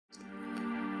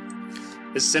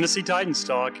It's Tennessee Titans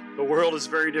talk. The world is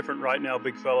very different right now,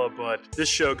 big fella, but this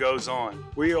show goes on.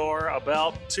 We are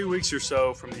about 2 weeks or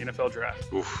so from the NFL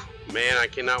draft. Oof. Man, I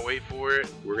cannot wait for it.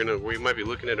 We might be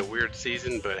looking at a weird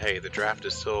season, but hey, the draft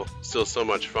is still so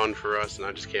much fun for us, and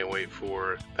I just can't wait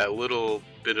for that little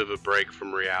bit of a break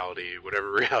from reality,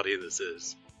 whatever reality this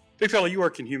is. Big fella, you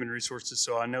work in human resources,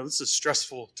 so I know this is a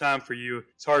stressful time for you.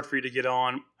 It's hard for you to get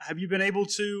on. Have you been able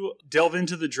to delve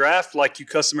into the draft like you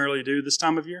customarily do this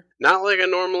time of year? Not like I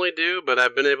normally do, but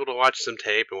I've been able to watch some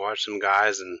tape and watch some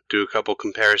guys and do a couple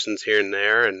comparisons here and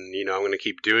there. And, I'm going to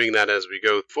keep doing that as we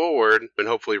go forward and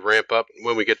hopefully ramp up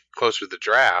when we get closer to the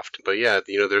draft. But yeah,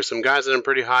 there's some guys that I'm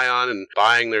pretty high on and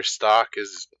buying their stock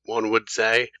is one would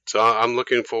say. So I'm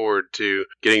looking forward to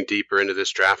getting deeper into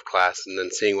this draft class and then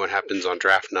seeing what happens on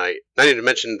draft night. I need to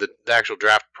mention the actual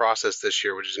draft process this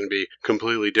year, which is going to be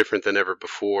completely different than ever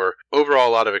before. Overall,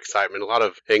 a lot of excitement, a lot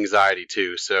of anxiety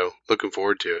too. So looking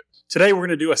forward to it. Today, we're going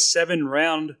to do a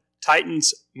 7-round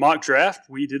Titans mock draft.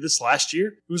 We did this last year.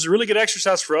 It was a really good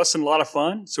exercise for us and a lot of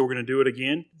fun, so we're going to do it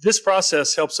again. This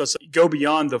process helps us go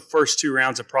beyond the first 2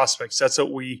 rounds of prospects. That's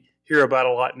what we hear about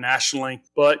a lot nationally.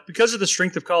 But because of the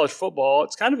strength of college football,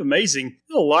 it's kind of amazing.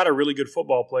 There's a lot of really good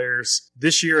football players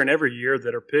this year and every year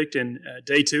that are picked in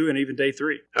day 2 and even day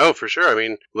 3. Oh, for sure. I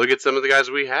mean, look at some of the guys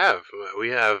we have. We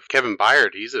have Kevin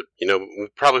Byard. He's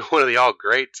probably one of the all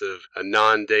greats of a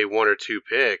non-day 1 or 2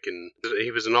 pick, and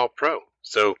he was an all-pro.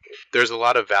 So there's a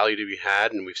lot of value to be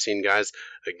had, and we've seen guys,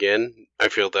 again, I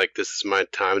feel like this is my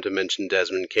time to mention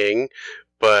Desmond King,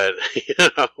 but,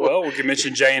 Well, we can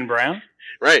mention Jayon Brown.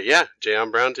 Right, yeah,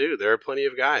 Jayon Brown too. There are plenty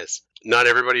of guys. Not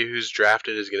everybody who's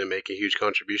drafted is going to make a huge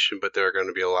contribution, but there are going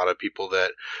to be a lot of people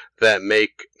that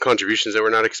make contributions that we're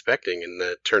not expecting and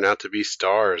that turn out to be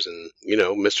stars. And,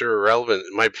 Mr. Irrelevant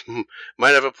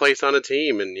might have a place on a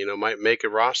team and, might make a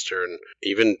roster and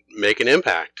even make an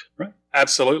impact. Right.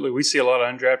 Absolutely. We see a lot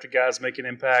of undrafted guys make an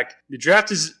impact. The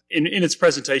draft is in its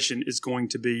presentation is going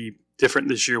to be different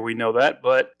this year. We know that,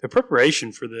 but the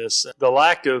preparation for this, the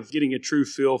lack of getting a true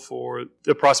feel for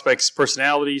the prospects'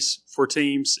 personalities for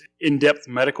teams, in-depth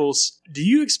medicals. Do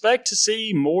you expect to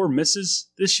see more misses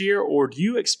this year, or do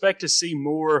you expect to see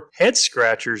more head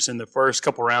scratchers in the first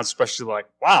couple rounds, especially like,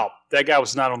 wow, that guy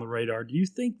was not on the radar? Do you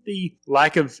think the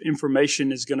lack of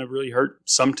information is going to really hurt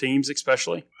some teams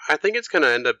especially? I think it's going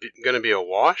to end up going to be a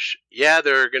wash. Yeah,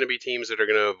 there are going to be teams that are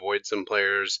going to avoid some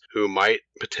players who might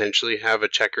potentially have a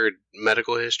checkered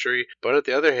medical history. But on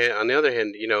the other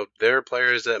hand, there are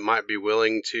players that might be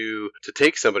willing to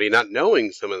take somebody not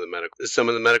knowing some of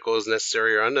the medical is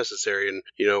necessary or unnecessary, and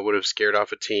would have scared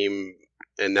off a team.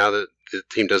 And now that the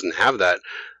team doesn't have that,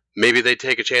 maybe they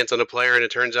take a chance on a player and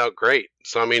it turns out great.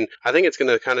 So, I think it's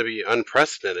going to kind of be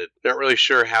unprecedented. Not really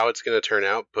sure how it's going to turn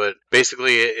out, but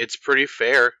basically it's pretty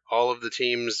fair. All of the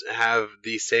teams have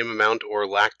the same amount or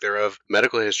lack thereof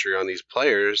medical history on these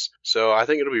players. So I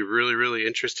think it'll be really, really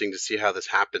interesting to see how this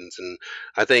happens. And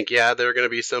I think, there are going to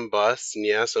be some busts,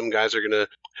 and some guys are going to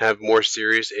have more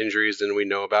serious injuries than we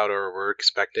know about or we're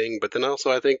expecting. But then also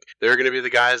I think there are going to be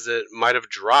the guys that might have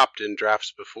dropped in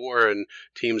drafts before, and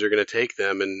teams are going to take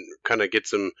them and kind of get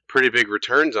some pretty big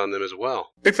returns on them as well.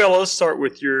 Big fella, let's start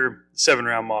with your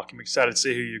 7-round mock. I'm excited to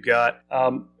see who you got.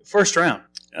 First round,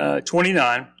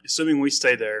 29, assuming we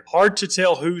stay there. Hard to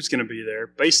tell who's going to be there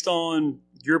based on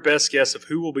your best guess of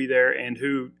who will be there and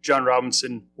who John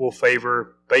Robinson will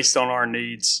favor based on our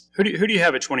needs. Who do you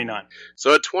have at 29?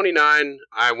 So at 29,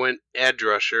 I went edge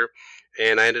rusher,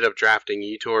 and I ended up drafting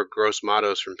Yetur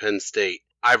Gross-Matos from Penn State.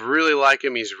 I really like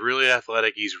him. He's really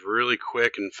athletic. He's really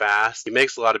quick and fast. He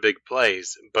makes a lot of big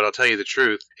plays. But I'll tell you the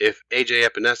truth, if A.J.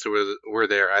 Epinesa were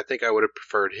there, I think I would have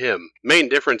preferred him. Main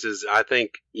difference is I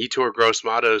think Yetur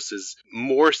Gross-Matos is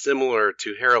more similar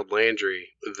to Harold Landry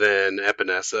than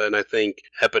Epinesa, and I think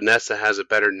Epinesa has a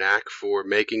better knack for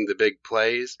making the big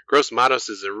plays. Gross-Matos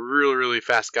is a really, really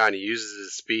fast guy, and he uses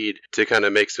his speed to kind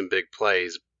of make some big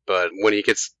plays. But when he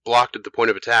gets blocked at the point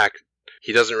of attack,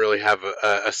 he doesn't really have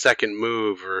a second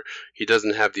move, or he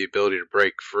doesn't have the ability to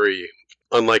break free,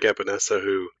 unlike Epinesa,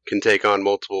 who can take on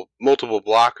multiple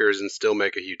blockers and still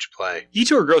make a huge play.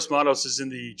 Yetur Gross-Matos is in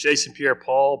the Jason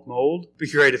Pierre-Paul mold. It'd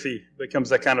be great if he becomes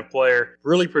that kind of player.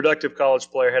 Really productive college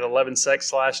player, had 11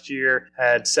 sacks last year,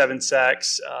 had 7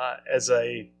 sacks as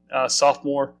a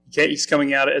sophomore. He's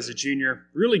coming out as a junior.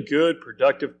 Really good,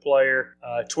 productive player,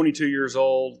 22 years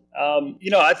old.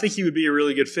 I think he would be a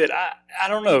really good fit. I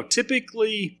don't know.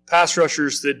 Typically, pass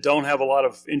rushers that don't have a lot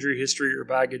of injury history or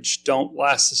baggage don't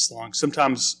last this long.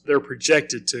 Sometimes they're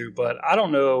projected to, but I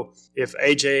don't know if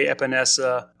A.J.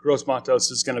 Epinesa,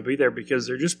 Gross-Matos is going to be there because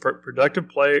they're just productive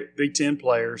Big Ten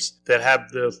players that have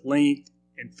the length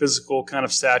and physical kind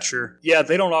of stature. Yeah,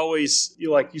 they don't always,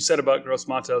 like you said about Gross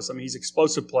Matos, I mean, he's an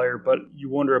explosive player, but you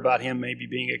wonder about him maybe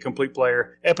being a complete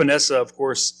player. Epinesa, of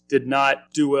course, did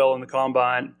not do well in the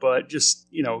combine, but just,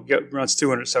 runs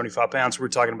 275 pounds. We were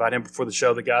talking about him before the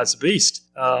show. The guy's a beast,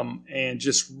 and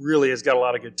just really has got a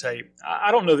lot of good tape.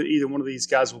 I don't know that either one of these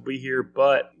guys will be here,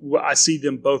 but I see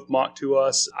them both mocked to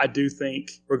us. I do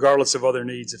think, regardless of other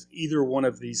needs, if either one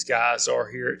of these guys are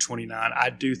here at 29, I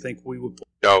do think we would play.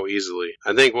 Oh, easily.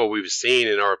 I think what we've seen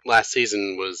in our last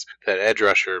season was that edge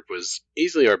rusher was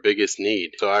easily our biggest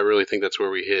need. So I really think that's where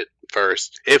we hit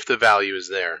first, if the value is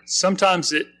there.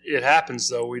 Sometimes it happens,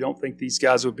 though. We don't think these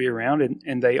guys would be around,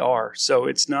 and they are. So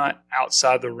it's not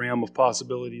outside the realm of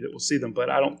possibility that we'll see them, but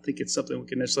I don't think it's something we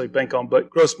can necessarily bank on. But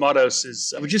Gross Matos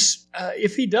is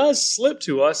if he does slip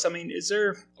to us, I mean, is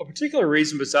there a particular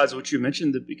reason besides what you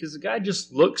mentioned? Because the guy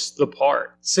just looks the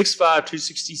part. 6'5",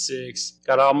 266,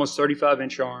 got almost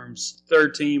 35-inch arms,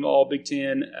 third team All Big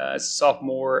Ten as a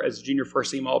sophomore, as a junior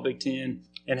first team All Big Ten.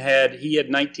 And he had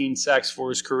 19 sacks for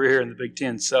his career in the Big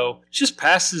Ten. So it just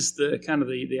passes the kind of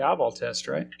the eyeball test,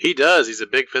 right? He does. He's a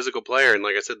big physical player. And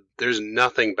like I said, there's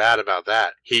nothing bad about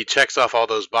that. He checks off all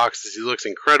those boxes. He looks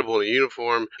incredible in a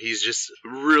uniform. He's just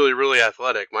really, really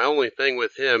athletic. My only thing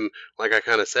with him, like I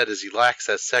kind of said, is he lacks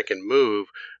that second move.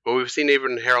 But we've seen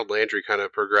even Harold Landry kind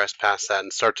of progress past that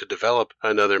and start to develop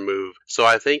another move. So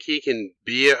I think he can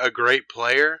be a great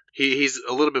player. He's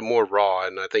a little bit more raw,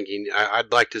 and I think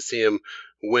I'd like to see him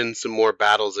win some more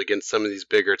battles against some of these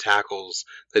bigger tackles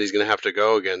that he's going to have to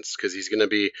go against, because he's going to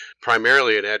be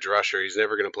primarily an edge rusher. He's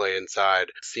never going to play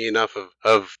inside. See enough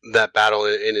of that battle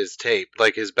in his tape.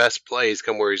 Like, his best plays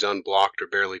come where he's unblocked or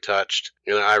barely touched.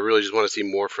 And I really just want to see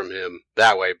more from him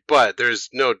that way. But there's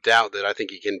no doubt that I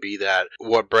think he can be that.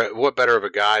 What better of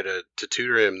a guy to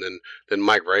tutor him than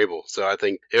Mike Vrabel? So I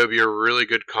think it would be a really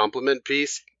good complement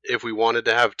piece if we wanted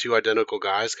to have two identical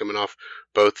guys coming off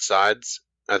both sides.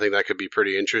 I think that could be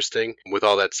pretty interesting with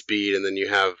all that speed. And then you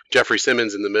have Jeffrey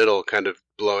Simmons in the middle kind of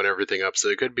blowing everything up. So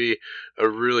it could be a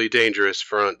really dangerous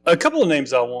front. A couple of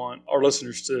names I want our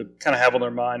listeners to kind of have on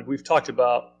their mind. We've talked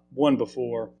about one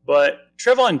before, but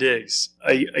Trevon Diggs,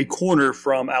 a corner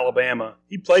from Alabama.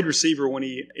 He played receiver when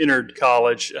he entered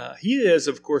college. He is,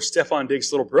 of course, Stephon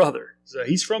Diggs' little brother. So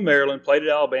he's from Maryland, played at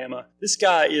Alabama. This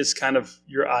guy is kind of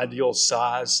your ideal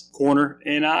size corner,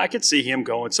 and I could see him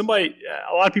going.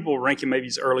 A lot of people rank him maybe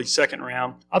his early second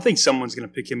round. I think someone's going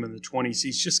to pick him in the 20s.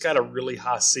 He's just got a really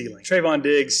high ceiling. Trevon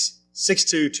Diggs,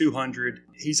 6'2", 200.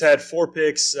 He's had 4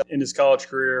 picks in his college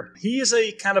career. He is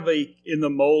in the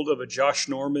mold of a Josh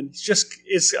Norman.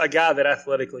 It's a guy that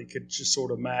athletically could just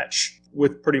sort of match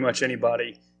with pretty much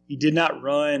anybody. He did not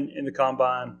run in the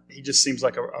combine. He just seems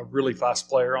like a really fast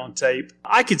player on tape.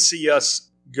 I could see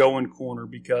us going corner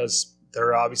because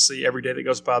there obviously every day that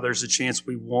goes by, there's a chance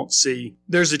we won't see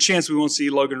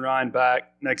Logan Ryan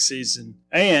back next season.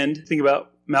 And think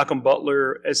about Malcolm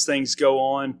Butler as things go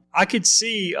on. I could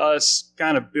see us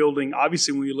kind of building.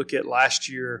 Obviously, when you look at last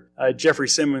year, Jeffrey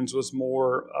Simmons was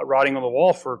more writing on the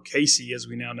wall for Casey, as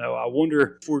we now know. I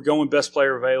wonder if we're going best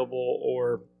player available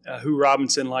or who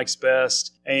Robinson likes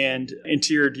best, and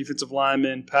interior defensive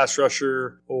lineman, pass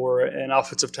rusher, or an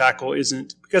offensive tackle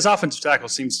isn't, because offensive tackle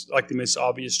seems like the most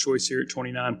obvious choice here at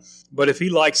 29. But if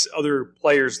he likes other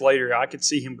players later, I could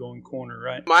see him going corner,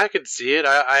 right? I could see it.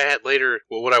 I had later,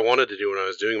 what I wanted to do when I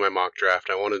was doing my mock draft,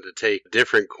 I wanted to take a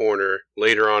different corner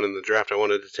later on in the draft. I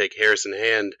wanted to take Harrison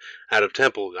Hand out of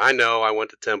Temple. I know I went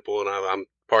to Temple, and I'm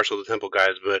partial to Temple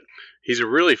guys, but he's a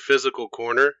really physical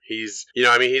corner. He's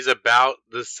about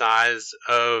the size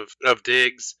of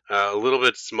Diggs, a little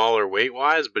bit smaller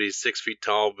weight-wise, but he's 6 feet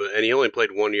tall, and he only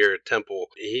played 1 year at Temple.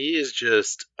 He is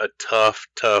just a tough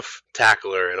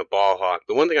tackler and a ball hawk.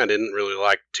 The one thing I didn't really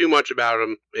like too much about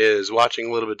him is watching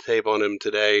a little bit of tape on him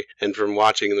today, and from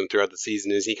watching them throughout the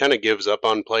season, is he kind of gives up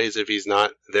on plays if he's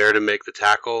not there to make the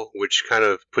tackle, which kind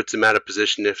of puts him out of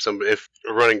position if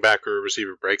a running back or a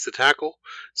receiver breaks the tackle.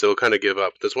 So he'll kind of give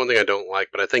up. That's one thing I don't like,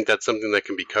 but I think that's something that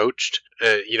can be coached.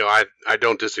 I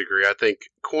don't disagree. I think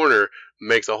corner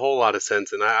makes a whole lot of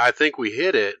sense, and I think we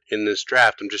hit it in this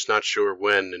draft. I'm just not sure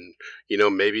when.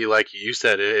 And maybe like you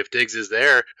said, if Diggs is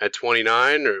there at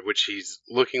 29, or which he's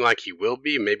looking like he will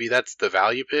be, maybe that's the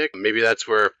value pick. Maybe that's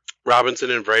where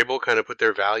Robinson and Vrabel kind of put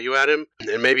their value at him,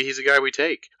 and maybe he's a guy we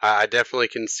take. I definitely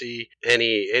can see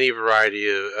any variety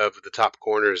of the top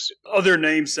corners. Other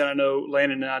names that I know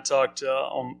Landon and I talked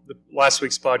on the last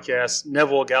week's podcast,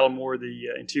 Neville Gallimore,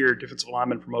 the interior defensive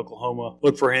lineman from Oklahoma.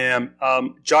 Look for him.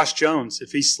 Josh Jones,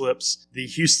 if he slips, the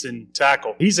Houston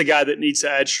tackle. He's a guy that needs to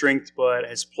add strength but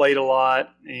has played a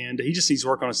lot, and he just needs to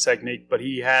work on his technique. But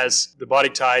he has the body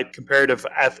type, comparative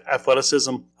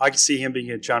athleticism. I can see him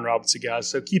being a John Robinson guy.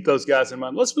 So keep those guys in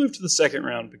mind. Let's move to the second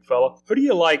round, big fella. Who do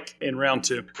you like in round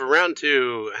 2? For round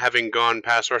 2, having gone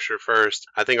pass rusher first,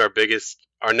 I think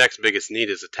our next biggest need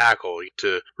is a tackle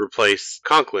to replace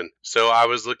Conklin. So I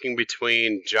was looking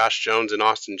between Josh Jones and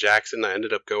Austin Jackson. I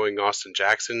ended up going Austin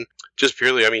Jackson. Just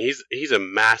purely, I mean, he's a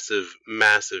massive,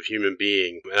 massive human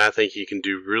being, and I think he can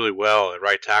do really well at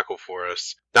right tackle for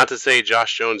us. Not to say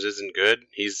Josh Jones isn't good.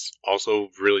 He's also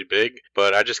really big,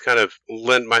 but I just kind of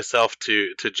lent myself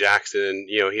to Jackson.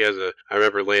 You know, I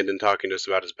remember Landon talking to us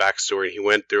about his backstory. He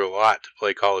went through a lot to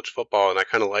play college football, and I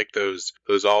kind of like those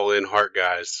all-in heart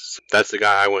guys. So that's the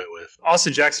guy I went with.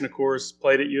 Austin Jackson, of course,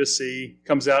 played at USC,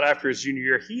 comes out after his junior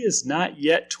year. He is not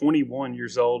yet 21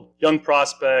 years old. Young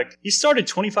prospect. He started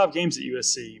 25 games at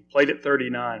USC, played at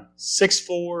 39. 6'4",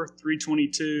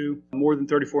 322, more than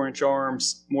 34-inch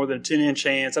arms, more than a 10-inch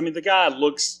hand. I mean, the guy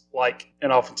looks like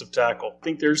an offensive tackle. I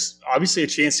think there's obviously a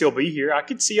chance he'll be here. I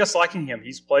could see us liking him.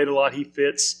 He's played a lot. He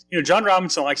fits. You know, John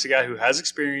Robinson likes a guy who has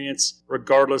experience,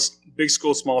 regardless, big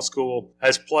school, small school,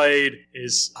 has played,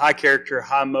 is high character,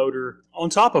 high motor. On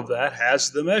top of that,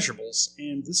 has the measurables.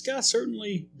 And this guy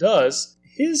certainly does.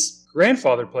 His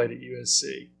grandfather played at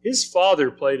USC. His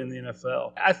father played in the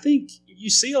NFL. I think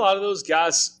you see a lot of those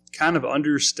guys kind of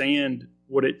understand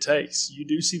what it takes. You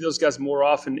do see those guys more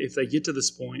often if they get to this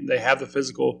point, they have the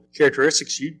physical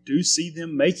characteristics, you do see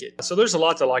them make it. So there's a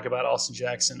lot to like about Austin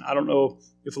Jackson. I don't know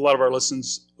if a lot of our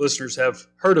listeners have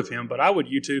heard of him, but I would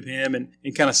YouTube him and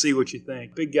kind of see what you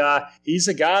think. Big guy. He's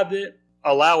a guy that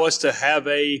allow us to have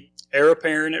a heir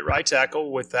apparent at right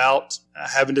tackle without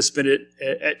having to spend it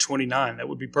at 29. That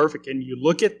would be perfect. And you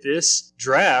look at this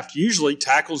draft, usually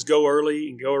tackles go early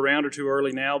and go a round or two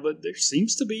early now, but there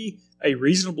seems to be a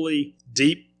reasonably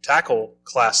deep tackle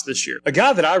class this year. A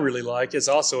guy that I really like is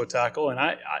also a tackle, and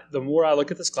I the more I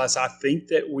look at this class, I think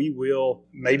that we will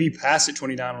maybe pass at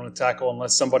 29 on a tackle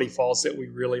unless somebody falls that we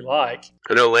really like.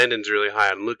 I know Landon's really high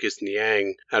on Lucas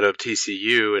Niang out of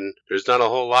TCU, and there's not a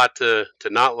whole lot to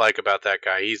not like about that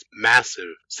guy. He's massive,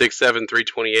 6'7",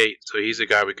 328, so he's a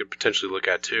guy we could potentially look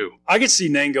at too. I could see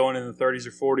Niang going in the 30s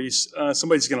or 40s.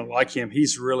 Somebody's going to like him.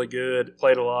 He's really good,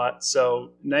 played a lot.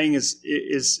 So Niang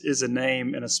is a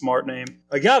name and a smart name.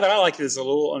 A guy that I like is a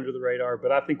little under the radar,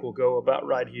 but I think we'll go about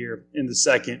right here in the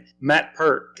second. Matt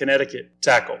Pert, Connecticut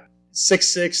tackle.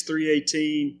 6'6",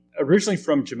 318, originally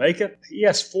from Jamaica. He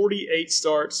has 48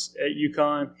 starts at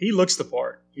UConn. He looks the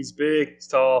part. He's big, he's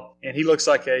tall, and he looks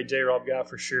like a J-Rob guy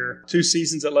for sure. 2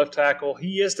 seasons at left tackle.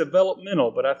 He is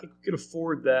developmental, but I think we could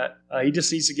afford that. He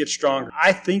just needs to get stronger.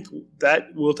 I think that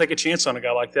we'll take a chance on a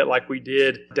guy like that, like we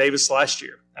did Davis last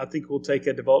year. I think we'll take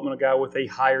a developmental guy with a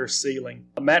higher ceiling.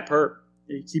 Matt Pert.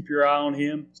 Keep your eye on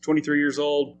him. He's 23 years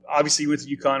old. Obviously, he went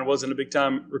to UConn. Wasn't a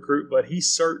big-time recruit, but he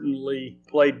certainly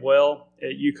played well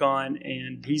at UConn,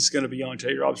 and he's going to be on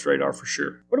J-Rob's radar for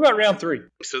sure. What about round 3?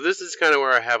 So this is kind of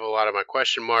where I have a lot of my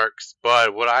question marks,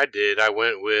 but what I did, I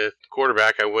went with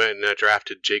quarterback. I went and I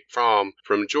drafted Jake Fromm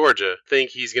from Georgia. I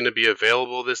think he's going to be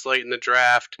available this late in the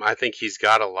draft. I think he's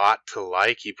got a lot to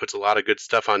like. He puts a lot of good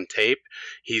stuff on tape.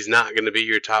 He's not going to be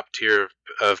your top tier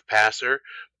of passer,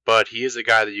 but he is a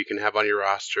guy that you can have on your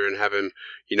roster and have him,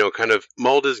 you know, kind of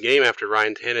mold his game after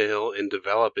Ryan Tannehill and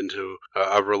develop into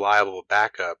a reliable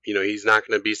backup. You know, he's not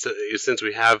going to be, since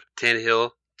we have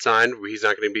Tannehill signed, he's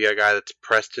not going to be a guy that's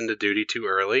pressed into duty too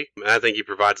early. And I think he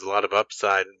provides a lot of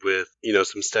upside with, you know,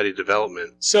 some steady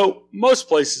development. So most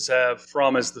places have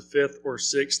Fromm as the 5th or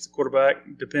 6th quarterback,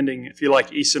 depending if you like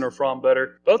Eason or Fromm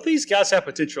better. Both these guys have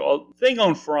potential. The thing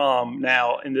on Fromm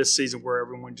now in this season where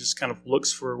everyone just kind of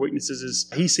looks for weaknesses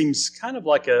is he seems kind of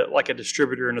like a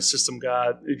distributor and a system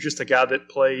guy, just a guy that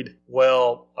played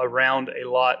well around a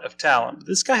lot of talent.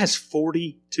 This guy has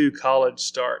 42 college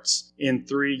starts in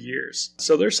 3 years.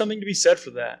 So there's something to be said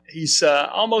for that. He's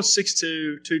almost 6'2",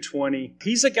 220.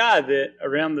 He's a guy that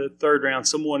around the 3rd round,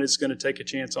 someone is going to take a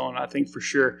chance on, I think for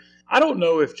sure. I don't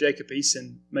know if Jacob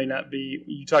Eason may not be,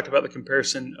 you talked about the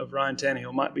comparison of Ryan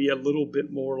Tannehill, might be a little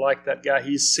bit more like that guy.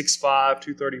 He's 6'5",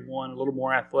 231, a little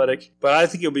more athletic. But I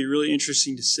think it'll be really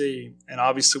interesting to see. And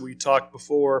obviously we talked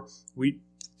before, we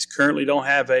currently don't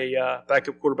have a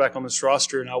backup quarterback on this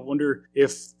roster, and I wonder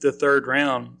if the 3rd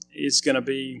round is going to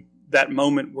be that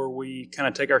moment where we kind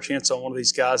of take our chance on one of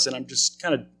these guys. And I'm just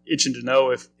kind of itching to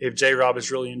know if J-Rob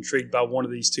is really intrigued by one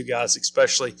of these two guys,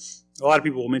 especially. A lot of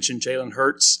people will mention Jalen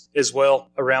Hurts as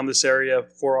well around this area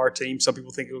for our team. Some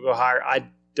people think it'll go higher. I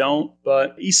don't,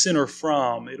 but Easton or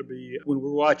Fromm, it'll be, when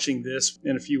we're watching this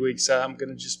in a few weeks, I'm going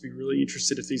to just be really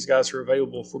interested if these guys are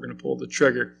available, if we're going to pull the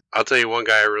trigger. I'll tell you one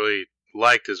guy I really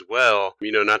liked as well,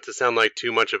 not to sound like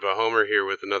too much of a homer here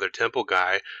with another Temple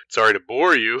guy. Sorry to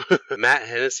bore you. Matt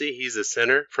Hennessy, he's a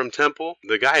center from Temple.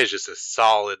 The guy is just a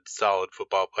solid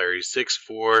football player. He's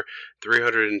 6'4",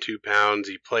 302 pounds.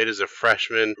 He played as a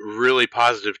freshman. Really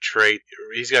positive trait.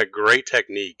 He's got great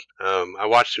technique. I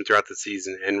watched him throughout the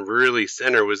season, and really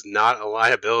center was not a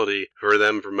liability for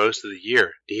them for most of the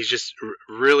year. He's just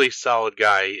really solid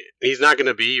guy. He's not going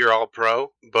to be your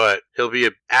all-pro, but he'll be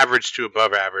an average to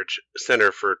above average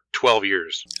center for 12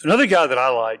 years. Another guy that I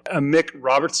like, Mick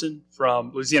Robertson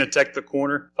from Louisiana Tech, the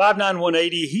corner. 5'9",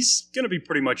 180. He's going to be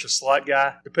pretty much a slot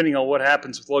guy. Depending on what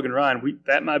happens with Logan Ryan,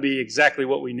 that might be exactly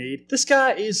what we need. This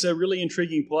guy is a really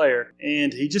intriguing player,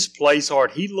 and he just plays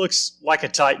hard. He looks like a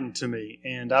Titan to me,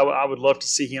 and I would love to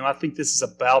see him. I think this is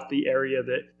about the area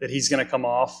that he's going to come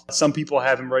off. Some people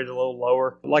have him rated a little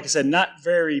lower. Like I said, not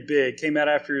very big. Came out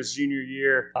after his junior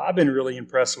year. I've been really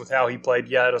impressed with how he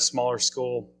played, at a smaller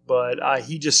school. But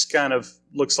he just kind of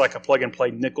looks like a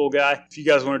plug-and-play nickel guy. If you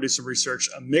guys want to do some research,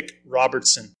 Mick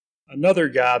Robertson. Another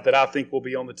guy that I think will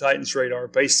be on the Titans' radar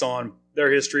based on their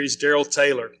history is Darrell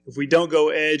Taylor. If we don't go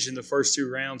edge in the first two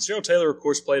rounds, Darrell Taylor, of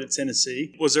course, played at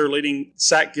Tennessee, was their leading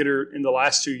sack getter in the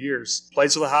last 2 years,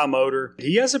 plays with a high motor.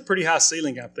 He has a pretty high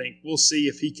ceiling, I think. We'll see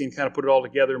if he can kind of put it all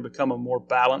together and become a more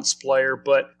balanced player.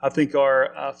 But I think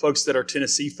our folks that are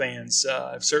Tennessee fans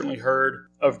have certainly heard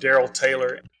of Darrell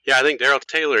Taylor. Yeah, I think Darrell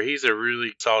Taylor, he's a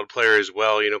really solid player as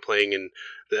well, playing in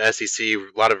the SEC, a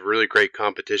lot of really great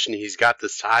competition. He's got the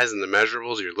size and the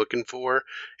measurables you're looking for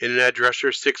in an edge rusher,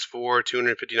 6'4",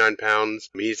 259 pounds.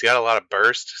 He's got a lot of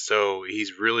burst, so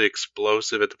he's really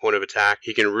explosive at the point of attack.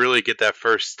 He can really get that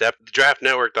first step.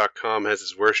 DraftNetwork.com has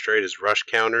his worst rate as rush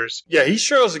counters. Yeah, he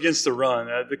struggles against the run.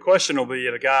 The question will be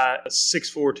at a guy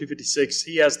 6'4", 256,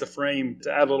 he has the frame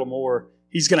to add a little more.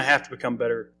 He's going to have to become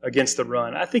better against the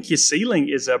run. I think his ceiling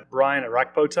is a Brian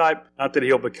Arakpo type. Not that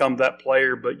he'll become that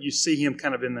player, but you see him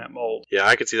kind of in that mold. Yeah,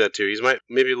 I could see that too. He's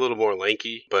maybe a little more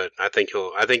lanky, but I think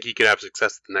he could have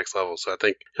success at the next level. So I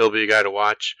think he'll be a guy to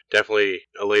watch. Definitely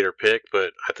a later pick,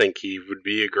 but I think he would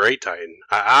be a great Titan.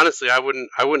 Honestly, I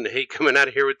wouldn't hate coming out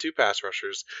of here with two pass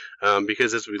rushers,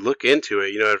 because as we look into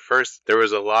it, at first there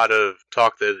was a lot of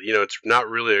talk that it's not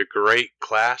really a great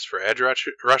class for edge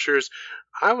rushers.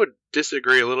 I would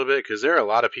disagree a little bit because there are a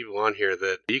lot of people on here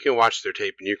that you can watch their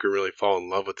tape and you can really fall in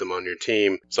love with them on your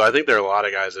team. So I think there are a lot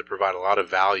of guys that provide a lot of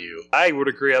value. I would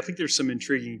agree. I think there's some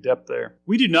intriguing depth there.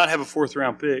 We do not have a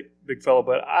fourth-round pick, big fella,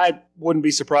 but I wouldn't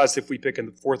be surprised if we pick in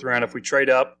the fourth round if we trade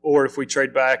up or if we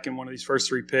trade back in one of these first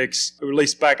three picks, or at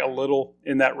least back a little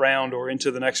in that round or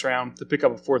into the next round to pick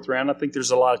up a fourth round. I think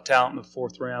there's a lot of talent in the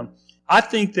fourth round. I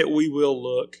think that we will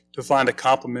look to find a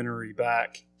complimentary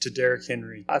back to Derrick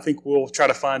Henry. I think we'll try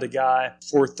to find a guy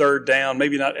for third down,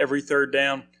 maybe not every third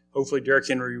down. Hopefully Derrick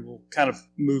Henry will kind of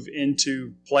move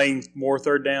into playing more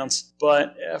third downs.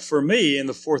 But for me, in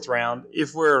the fourth round,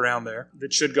 if we're around there,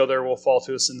 that should go there, will fall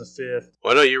to us in the fifth.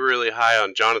 Well, I know you're really high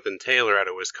on Jonathan Taylor out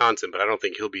of Wisconsin, but I don't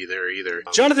think he'll be there either.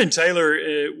 Jonathan Taylor,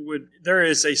 there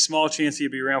is a small chance he'll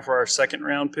be around for our second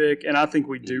round pick, and I think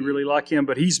we do really like him,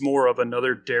 but he's more of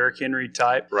another Derrick Henry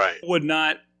type. Right. Would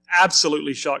not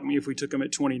absolutely shock me if we took him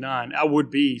at 29. I would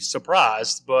be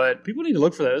surprised, but people need to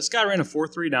look for that. This guy ran a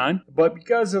 4.39, but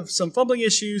because of some fumbling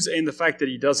issues and the fact that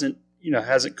he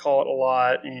hasn't caught a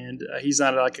lot, and he's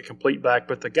not like a complete back,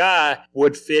 but the guy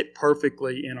would fit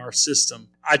perfectly in our system.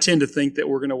 I tend to think that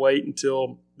we're going to wait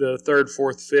until the third,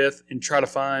 fourth, fifth and try to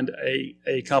find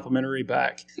a complimentary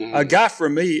back. Mm-hmm. A guy for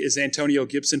me is Antonio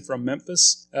Gibson from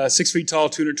Memphis, 6 feet tall,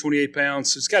 228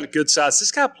 pounds. So he's got a good size.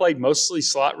 This guy played mostly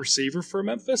slot receiver for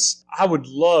Memphis. I would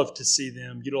love to see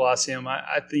them utilize him.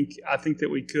 I think that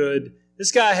we could.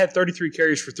 This guy had 33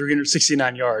 carries for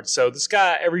 369 yards. So this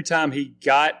guy, every time he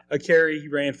got a carry, he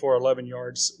ran for 11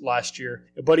 yards last year.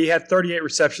 But he had 38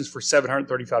 receptions for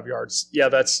 735 yards. Yeah,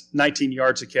 that's 19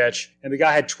 yards a catch. And the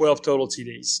guy had 12 total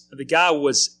TDs. The guy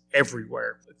was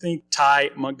everywhere. I think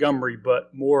Ty Montgomery,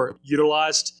 but more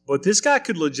utilized. But this guy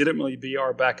could legitimately be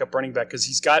our backup running back because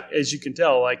he's got, as you can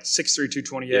tell, like 6'3",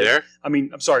 228.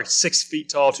 Yeah. 6 feet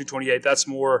tall, 228. That's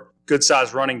more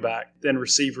good-sized running back than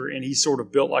receiver, and he's sort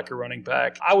of built like a running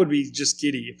back. I would be just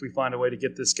giddy if we find a way to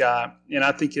get this guy, and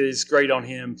I think it is great on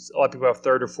him. A lot of people have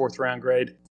third or fourth round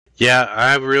grade. Yeah,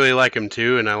 I really like him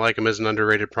too, and I like him as an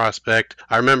underrated prospect.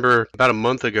 I remember about a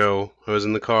month ago, I was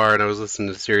in the car and I was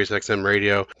listening to Sirius XM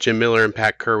radio. Jim Miller and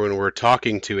Pat Kerwin were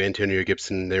talking to Antonio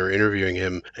Gibson. They were interviewing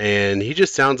him, and he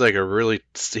just sounds like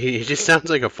he just sounds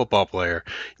like a football player.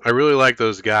 I really like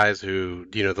those guys who,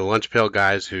 the lunch pail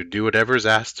guys who do whatever's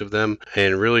asked of them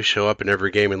and really show up in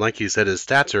every game. And like you said, his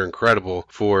stats are incredible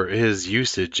for his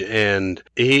usage, and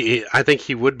I think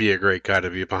he would be a great guy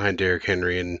to be behind Derrick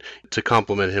Henry and to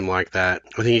complement him like that.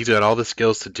 I think he's got all the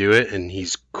skills to do it, and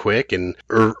he's quick and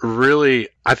really,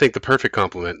 I think, the perfect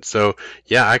complement. So,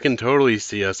 yeah, I can totally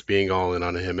see us being all in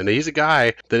on him. And he's a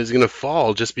guy that is going to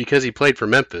fall just because he played for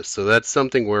Memphis. So that's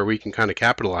something where we can kind of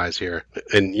capitalize here.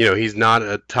 And, he's not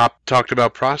a top talked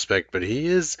about prospect, but he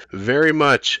is very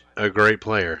much a great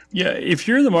player. Yeah, if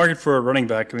you're in the market for a running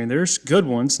back, I mean, there's good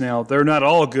ones. Now, they're not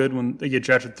all good when they get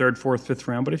drafted 3rd, 4th, 5th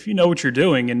round, but if you know what you're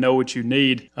doing and know what you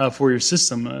need for your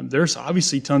system, there's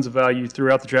obviously tons of value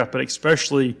throughout the draft, but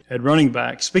especially at running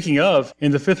back. Speaking of,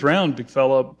 in the 5th round, big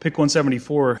fella, pick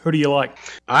 174, who do you like?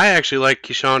 I actually like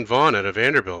Keyshawn Vaughn out of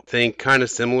Vanderbilt. I think kind of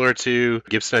similar to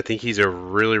Gibson. I think he's a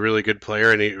really, really good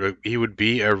player, and he would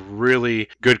be a really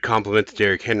good complement to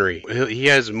Derrick Henry. He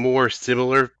has more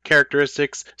similar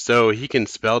characteristics, so he can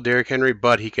spell Derrick Henry,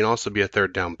 but he can also be a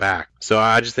 3rd down back. So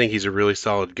I just think he's a really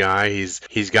solid guy.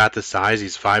 He's got the size.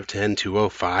 He's 5'10",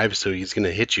 205, so he's going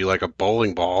to hit you like a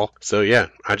bowling ball. So yeah,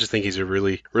 I just think he's a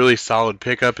really, really solid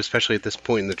pickup, especially at this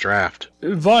point in the draft.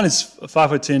 Vaughn is a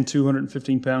 5'10",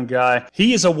 215-pound guy.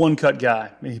 He is a one-cut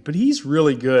guy, but he's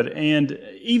really good. And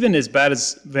even as bad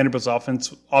as Vanderbilt's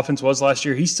offense was last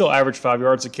year, he still averaged 5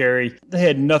 yards a carry. They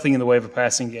had nothing in the way of a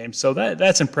passing game, so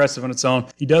that's impressive on its own.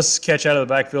 He does catch out of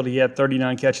the backfield. He had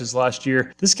 39 catches last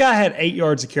year. This guy had 8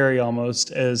 yards a carry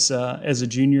almost as a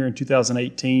junior in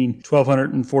 2018,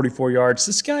 1,244 yards.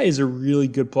 This guy is a really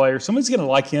good player. Somebody's going to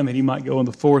like him, and he might go in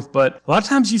the 4th, but a lot of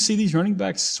times you see these running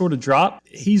backs sort of drop.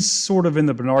 He's sort of in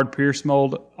the Bernard Pierce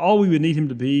mold. All we would need him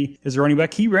to be is a running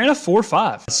back. He ran a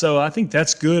 4.5, so I think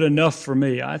that's good enough for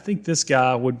me. I think this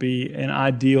guy would be an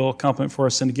ideal complement for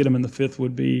us, and to get him in the 5th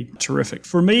would be terrific.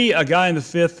 For me, a guy in the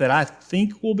 5th that I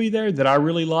think will be there that I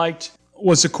really liked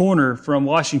was a corner from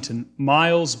Washington,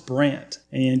 Miles Brandt.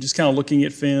 And just kind of looking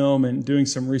at film and doing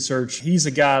some research, he's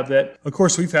a guy that, of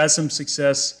course, we've had some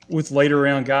success with later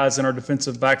round guys in our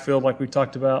defensive backfield like we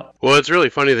talked about. Well, it's really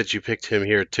funny that you picked him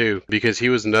here, too, because he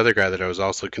was another guy that I was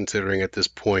also considering at this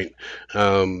point.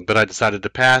 But I decided to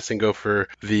pass and go for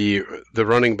the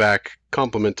running back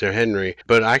complement to Henry,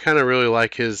 but I kind of really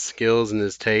like his skills and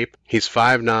his tape. He's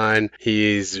 5'9",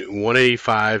 he's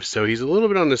 185, so he's a little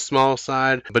bit on the small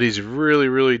side, but he's really,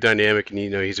 really dynamic, and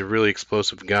he's a really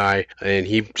explosive guy, and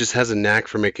he just has a knack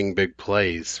for making big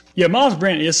plays. Yeah, Miles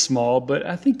Brandt is small, but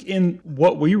I think in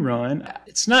what we run,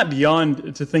 it's not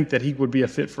beyond to think that he would be a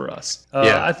fit for us.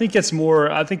 I think it's more,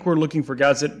 I think we're looking for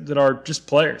guys that are just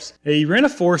players. He ran a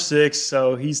 4.6,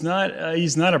 so he's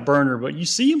not a burner, but you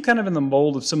see him kind of in the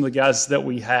mold of some of the guys that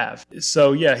we have.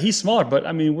 So yeah, he's smaller, but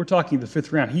I mean, we're talking the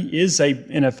 5th round. He is a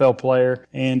NFL player,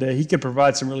 and he could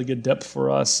provide some really good depth for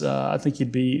us. I think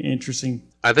he'd be interesting.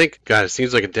 I think, God, it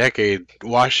seems like a decade.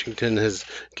 Washington has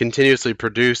continuously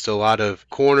produced a lot of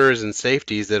corners and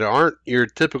safeties that aren't your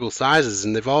typical sizes,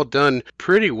 and they've all done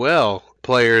pretty well.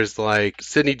 Players like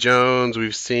Sidney Jones,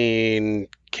 we've seen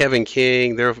Kevin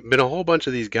King. There have been a whole bunch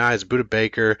of these guys, Budda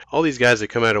Baker, all these guys that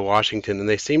come out of Washington, and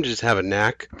they seem to just have a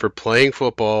knack for playing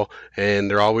football, and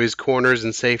they're always corners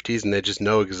and safeties, and they just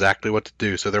know exactly what to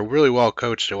do. So they're really well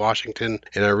coached at Washington,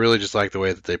 and I really just like the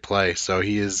way that they play. So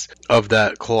he is of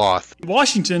that cloth.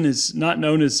 Washington is not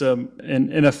known as an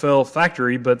NFL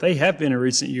factory, but they have been in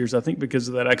recent years, I think, because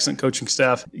of that excellent coaching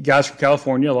staff. Guys from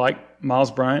California like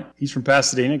Miles Bryant, he's from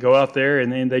Pasadena, go out there,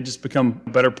 and then they just become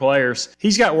better players.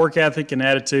 He's got work ethic and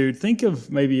attitude. Think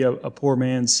of maybe a poor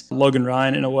man's Logan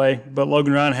Ryan in a way, but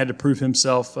Logan Ryan had to prove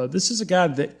himself. This is a guy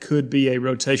that could be a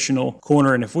rotational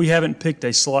corner, and if we haven't picked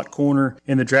a slot corner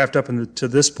in the draft up to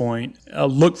this point,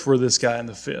 look for this guy in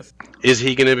the 5th. Is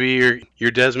he going to be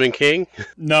your Desmond King?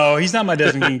 No, he's not my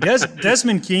Desmond King.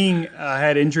 Desmond King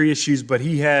had injury issues, but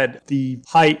he had the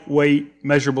height, weight,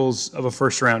 measurables of a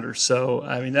first-rounder. So,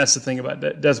 I mean, that's the thing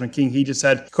about Desmond King. He just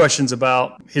had questions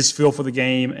about his feel for the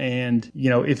game and,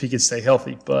 if he could stay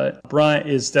healthy. But Bryant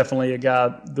is definitely a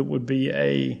guy that would be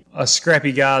a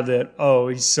scrappy guy that,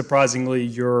 he's surprisingly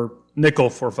your nickel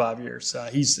for 5 years.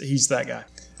 He's that guy.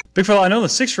 Big fella, I know in the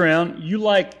 6th round, you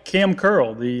like Cam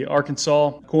Curl, the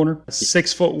Arkansas corner,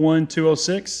 6'1",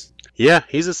 206. Yeah,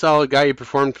 he's a solid guy. He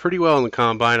performed pretty well in the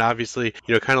combine. Obviously,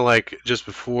 kind of like just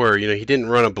before, he didn't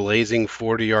run a blazing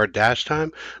 40-yard dash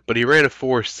time, but he ran a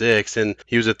 4.6, and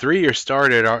he was a 3-year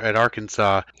starter at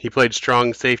Arkansas. He played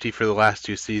strong safety for the last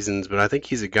 2 seasons, but I think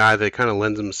he's a guy that kind of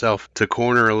lends himself to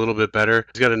corner a little bit better.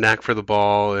 He's got a knack for the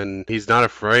ball, and he's not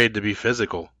afraid to be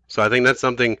physical. So I think that's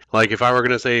something, like if I were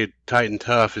going to say tight and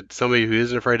tough, it's somebody who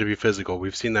isn't afraid to be physical.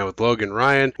 We've seen that with Logan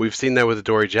Ryan. We've seen that with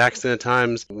Adoree Jackson at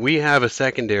times. We have a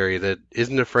secondary that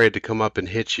isn't afraid to come up and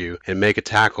hit you and make a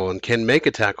tackle and can make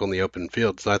a tackle in the open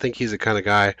field. So I think he's the kind of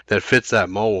guy that fits that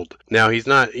mold. Now, he's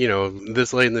not,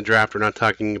 this late in the draft, we're not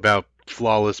talking about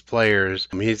flawless players.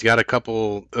 He's got a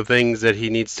couple of things that he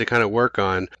needs to kind of work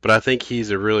on, but I think he's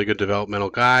a really good developmental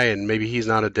guy, and maybe he's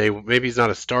not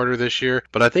a starter this year,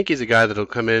 but I think he's a guy that'll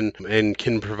come in and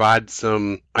can provide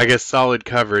some, solid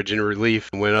coverage and relief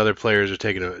when other players are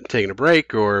taking a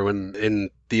break or when in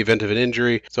the event of an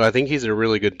injury. So I think he's a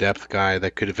really good depth guy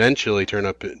that could eventually turn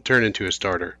into a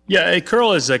starter. Yeah,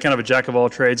 Curl is a kind of a jack of all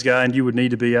trades guy, and you would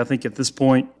need to be, I think, at this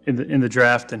point in the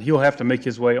draft, and he'll have to make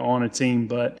his way on a team.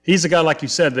 But he's a guy, like you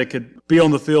said, that could be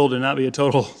on the field and not be a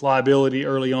total liability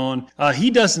early on. He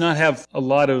does not have a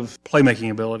lot of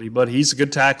playmaking ability, but he's a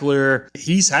good tackler.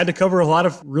 He's had to cover a lot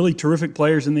of really terrific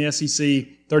players in the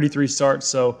SEC. 33 starts.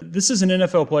 So this is an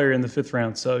NFL player in the 5th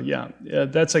round. So yeah,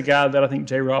 that's a guy that I think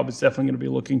J-Rob is definitely going to be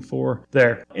looking for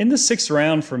there. In the 6th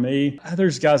round for me,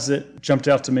 there's guys that jumped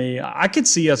out to me. I could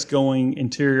see us going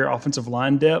interior offensive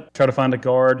line depth, try to find a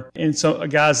guard. And so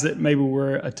guys that maybe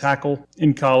were a tackle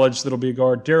in college that'll be a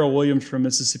guard. Darrell Williams from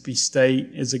Mississippi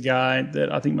State is a guy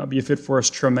that I think might be a fit for us.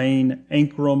 Tremaine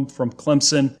Ankrum from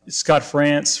Clemson. Scott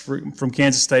France from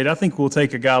Kansas State. I think we'll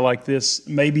take a guy like this.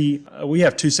 Maybe we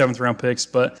have 2 7th round picks,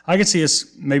 but I could see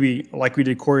us maybe like we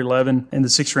did Corey Levin in the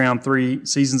 6th round 3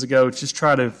 seasons ago, just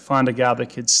try to find a guy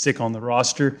that could stick on the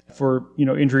roster for,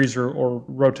 injuries or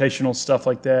rotational stuff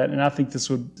like that. And I think the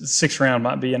 6th round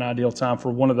might be an ideal time for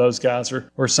one of those guys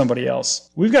or somebody else.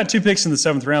 We've got 2 picks in the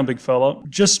 7th round, big fella.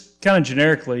 Just kind of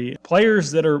generically,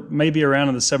 players that are maybe around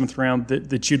in the 7th round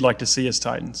that you'd like to see as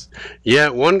Titans. Yeah,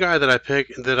 one guy that I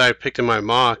picked in my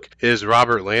mock is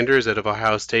Robert Landers out of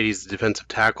Ohio State. He's a defensive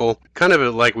tackle. Kind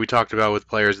of like we talked about with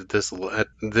players at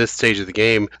this stage of the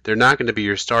game. They're not going to be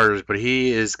your starters, but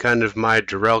he is kind of my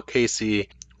Jarrell Casey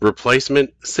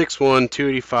replacement. 6'1",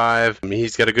 285.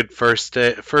 He's got a good first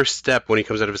step when he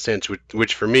comes out of a stance,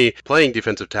 which for me, playing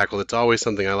defensive tackle, that's always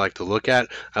something I like to look at.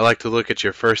 I like to look at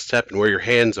your first step and where your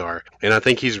hands are. And I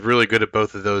think he's really good at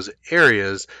both of those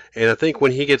areas. And I think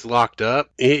when he gets locked up,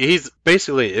 he's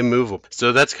basically immovable.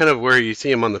 So that's kind of where you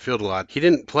see him on the field a lot. He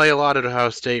didn't play a lot at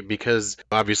Ohio State because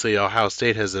obviously Ohio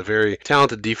State has a very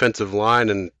talented defensive line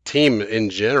and team in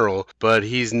general, but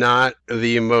he's not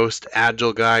the most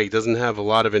agile guy. He doesn't have a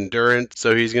lot of endurance,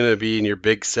 so he's going to be in your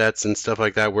big sets and stuff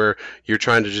like that where you're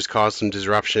trying to just cause some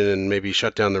disruption and maybe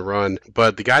shut down the run.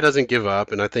 But the guy doesn't give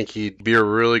up, and I think he'd be a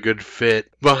really good fit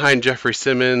behind Jeffrey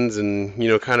Simmons and,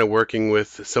 kind of working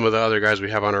with some of the other guys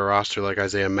we have on our roster like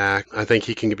Isaiah Mack. I think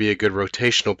he can be a good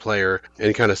rotational player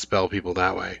and kind of spell people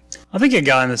that way. I think a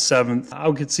guy in the 7th, I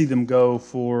could see them go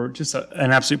for just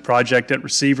an absolute project at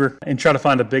receiver and try to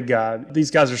find a big guy.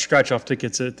 These guys are scratch-off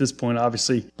tickets at this point,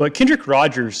 obviously. But Kendrick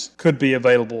Rogers could be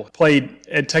available. Played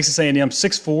at Texas A&M,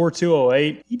 6'4",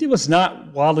 208. He was not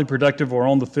wildly productive or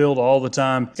on the field all the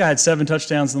time. This guy had 7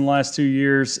 touchdowns in the last 2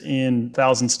 years in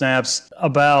 1,000 snaps,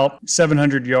 about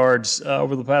 700 yards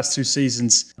over the past 2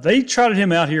 seasons. They trotted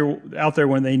him out there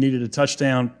when they needed a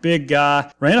touchdown. Big guy,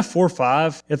 ran a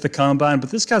 4.5 at the combine, but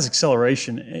this guy's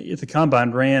acceleration at the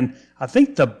combine ran, I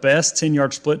think, the best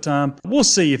 10-yard split time. We'll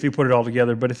see if he put it all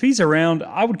together, but if he's around,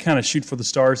 I would kind of shoot for the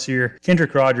stars here.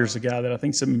 Kendrick Rogers, a guy that I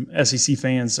think some SEC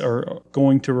fans are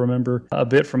going to remember a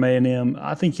bit from A&M.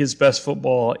 I think his best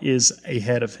football is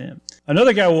ahead of him.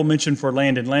 Another guy we'll mention for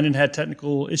Landon. Landon had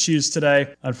technical issues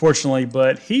today, unfortunately,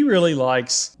 but he really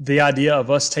likes the idea of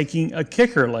us taking a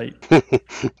kicker late.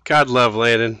 God love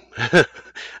Landon.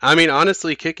 I mean,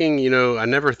 honestly, kicking, I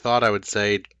never thought I would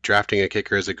say drafting a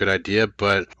kicker is a good idea,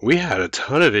 but we had a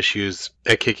ton of issues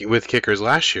with kickers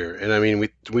last year. And I mean,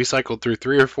 we cycled through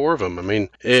 3 or 4 of them. I mean,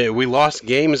 we lost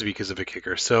games because of a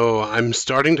kicker. So I'm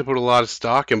starting to put a lot of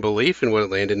stock and belief in what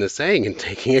Landon is saying and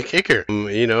taking a kicker.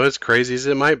 As crazy as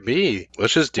it might be,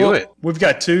 let's just do it. We've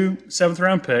got 2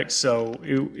 7th-round picks, so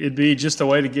it'd be just a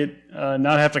way to get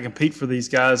not have to compete for these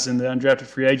guys in the undrafted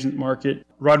free agent market.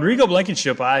 Rodrigo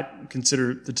Blankenship, I consider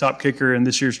consider the top kicker in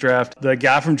this year's draft, the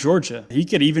guy from Georgia. He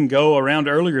could even go around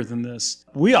earlier than this.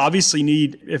 We obviously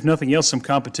need, if nothing else, some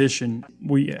competition.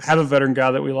 We have a veteran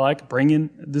guy that we like. Bring in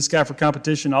this guy for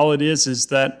competition. All it is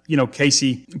that,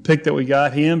 Casey pick that we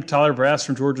got, him, Tyler Brass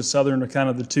from Georgia Southern are kind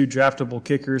of the two draftable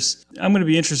kickers. I'm going to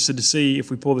be interested to see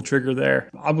if we pull the trigger there.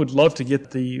 I would love to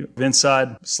get the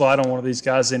inside slide on one of these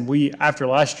guys. And after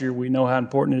last year, we know how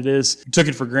important it is. We took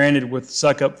it for granted with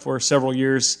Suckup for several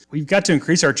years. We've got to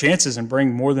increase our chances and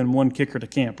bring more than one kicker to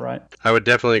camp, right? I would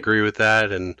definitely agree with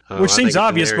that. And which seems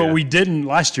obvious, but we didn't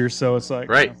last year, so it's like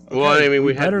right. Okay, well, I mean,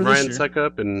 we had Ryan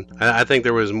Suckup, and I think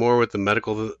there was more with the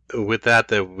medical with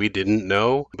that we didn't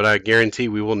know. But I guarantee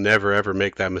we will never ever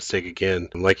make that mistake again.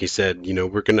 Like you said,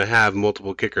 we're going to have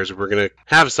multiple kickers. We're going to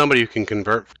have somebody who can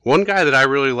convert. One guy that I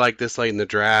really like this late in the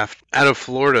draft, out of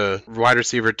Florida, wide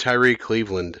receiver Tyree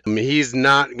Cleveland. I mean, he's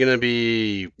not going to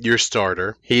be your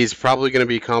starter. He's probably going to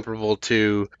be comparable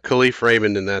to Khalif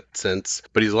Raymond in that sense,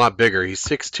 but he's a lot bigger. He's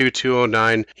 6'2",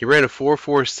 209. He ran a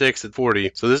 4.46 at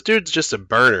 40. So this dude's just a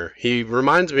burner. He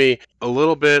reminds me a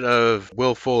little bit of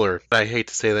Will Fuller. I hate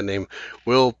to say that name,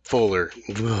 Will Fuller.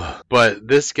 But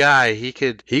this guy, he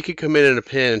could come in a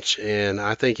pinch, and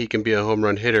I think he can be a home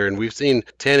run hitter. And we've seen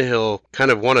Tannehill kind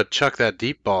of want to chuck that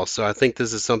deep ball, so I think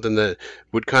this is something that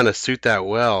would kind of suit that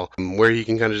well, where he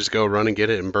can kind of just go run and get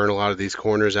it and burn a lot of these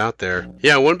corners out there.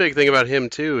 Yeah, one big thing about him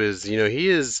too is, he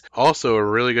is also a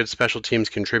really good special teams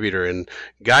contributor. And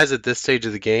guys at this stage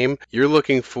of the game, you're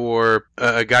looking for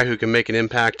a guy who can make an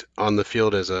impact on the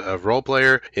field as a role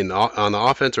player on the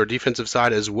offense or defensive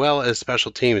side, as well as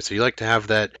special teams. So you like to have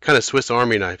that kind of Swiss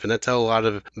Army knife, and that's how a lot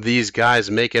of these guys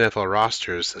make NFL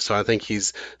rosters. So I think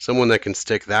he's someone that can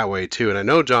stick that way too. And I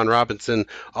know John Robinson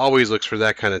always looks for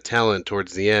that kind of talent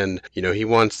towards the end. He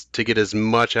wants to get as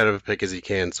much out of a pick as he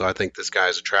can. So I think this guy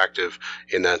is attractive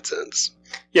in that sense.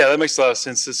 Yeah, that makes a lot of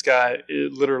sense. This guy,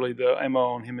 literally the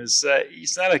MO on him is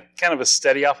he's not a kind of a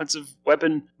steady offensive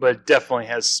weapon, but definitely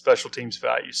has special teams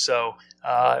value. So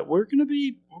we're going to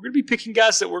be picking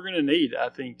guys that we're going to need. I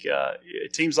think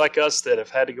teams like us that have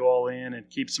had to go all in and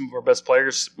keep some of our best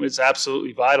players, it's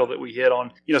absolutely vital that we hit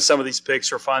on some of these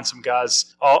picks or find some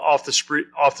guys off the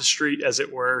street, as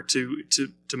it were, to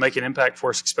make an impact for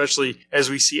us. Especially as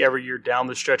we see every year down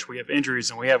the stretch, we have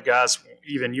injuries and we have guys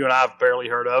even you and I have barely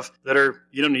heard of that are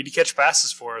need to catch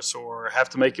passes for us or have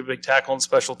to make a big tackle on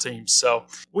special teams. So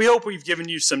we hope we've given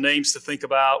you some names to think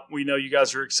about. We know you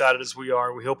guys are excited as we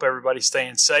are. We hope everybody's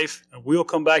staying safe, and we'll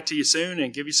come back to you soon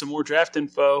and give you some more draft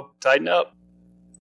info. Tighten up.